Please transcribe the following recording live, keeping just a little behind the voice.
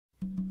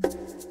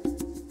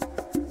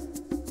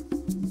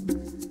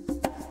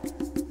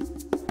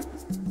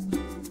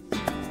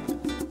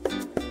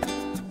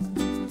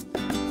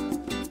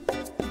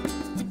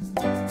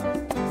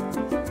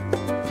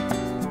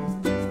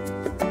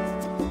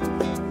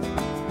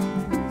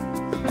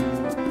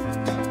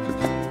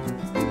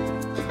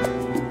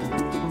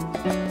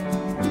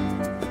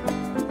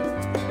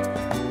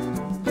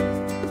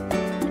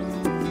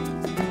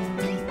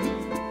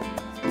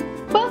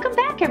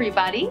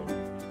everybody.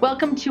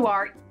 Welcome to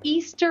our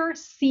Easter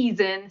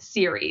season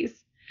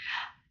series.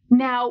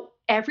 Now,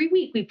 every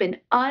week we've been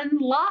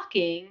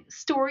unlocking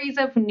stories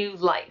of new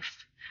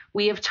life.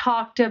 We have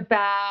talked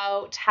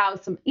about how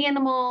some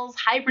animals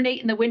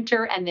hibernate in the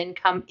winter and then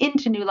come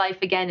into new life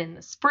again in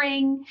the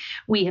spring.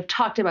 We have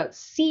talked about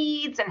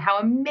seeds and how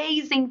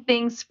amazing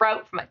things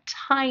sprout from a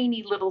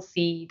tiny little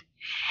seed.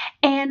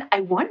 And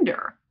I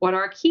wonder what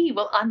our key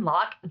will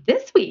unlock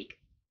this week.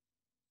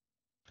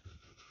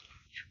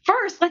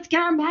 First, let's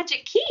get our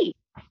magic key.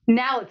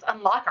 Now let's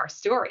unlock our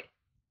story.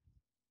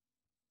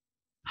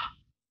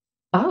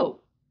 Oh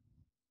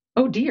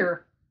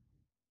dear.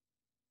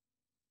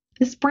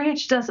 This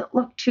branch doesn't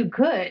look too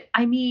good.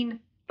 I mean,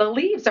 the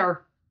leaves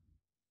are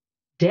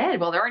dead.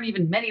 Well, there aren't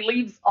even many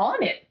leaves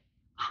on it.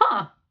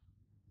 Huh.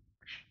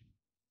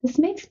 This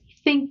makes me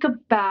think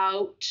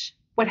about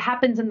what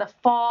happens in the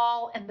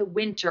fall and the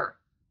winter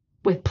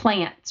with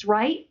plants,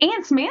 right?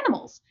 And some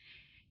animals.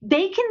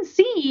 They can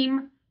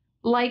seem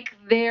like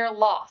they're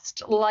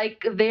lost,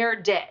 like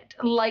they're dead,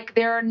 like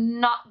they're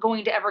not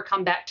going to ever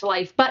come back to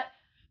life. But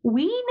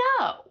we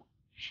know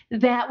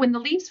that when the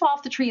leaves fall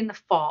off the tree in the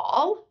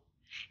fall,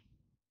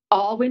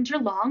 all winter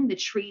long, the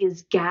tree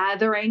is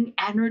gathering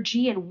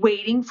energy and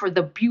waiting for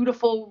the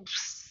beautiful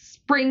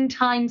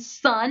springtime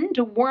sun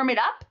to warm it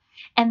up,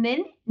 and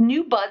then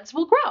new buds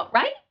will grow,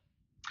 right?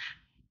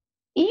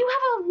 You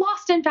have a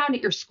lost and found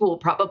at your school,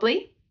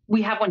 probably.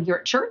 We have one here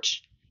at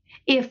church.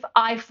 If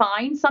I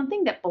find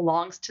something that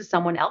belongs to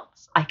someone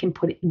else, I can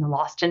put it in the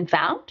lost and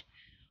found.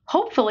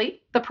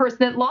 Hopefully, the person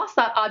that lost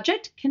that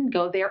object can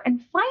go there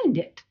and find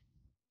it.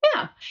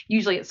 Yeah,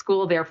 usually at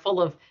school, they're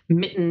full of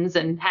mittens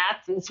and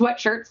hats and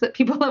sweatshirts that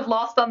people have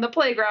lost on the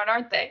playground,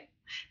 aren't they?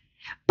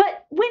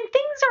 But when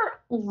things are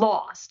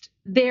lost,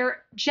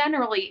 they're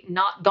generally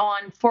not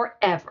gone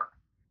forever.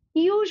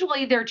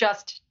 Usually, they're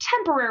just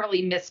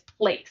temporarily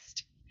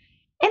misplaced.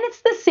 And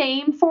it's the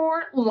same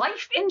for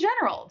life in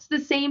general. It's the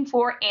same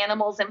for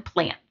animals and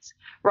plants,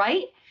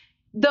 right?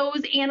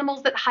 Those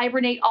animals that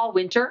hibernate all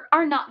winter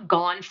are not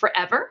gone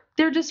forever.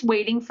 They're just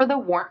waiting for the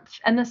warmth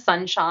and the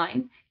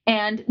sunshine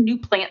and new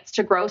plants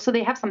to grow so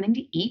they have something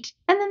to eat,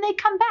 and then they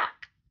come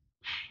back.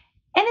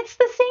 And it's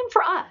the same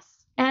for us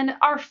and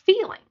our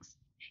feelings.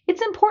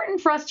 It's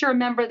important for us to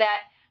remember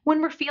that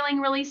when we're feeling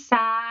really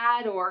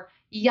sad or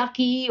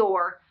yucky,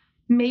 or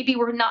maybe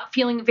we're not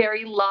feeling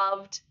very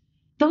loved,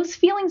 those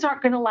feelings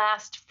aren't going to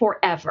last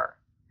forever.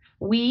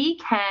 We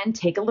can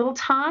take a little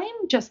time,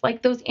 just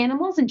like those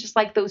animals and just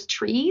like those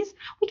trees.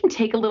 We can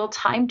take a little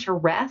time to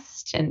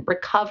rest and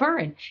recover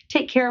and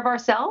take care of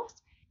ourselves.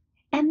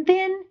 And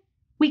then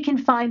we can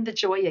find the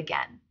joy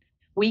again.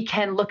 We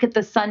can look at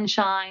the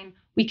sunshine.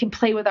 We can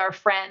play with our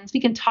friends.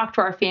 We can talk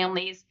to our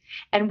families.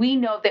 And we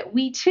know that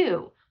we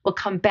too will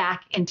come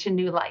back into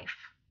new life.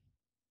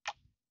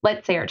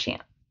 Let's say our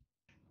chant.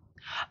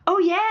 Oh,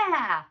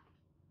 yeah.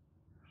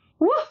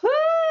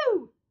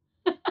 Woohoo!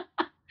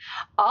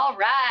 All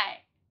right.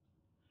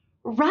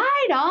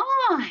 Right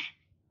on.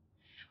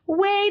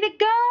 Way to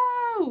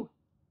go.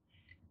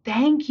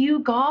 Thank you,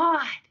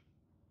 God.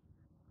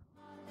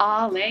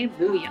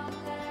 Alleluia.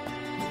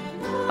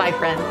 Bye,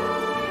 friends.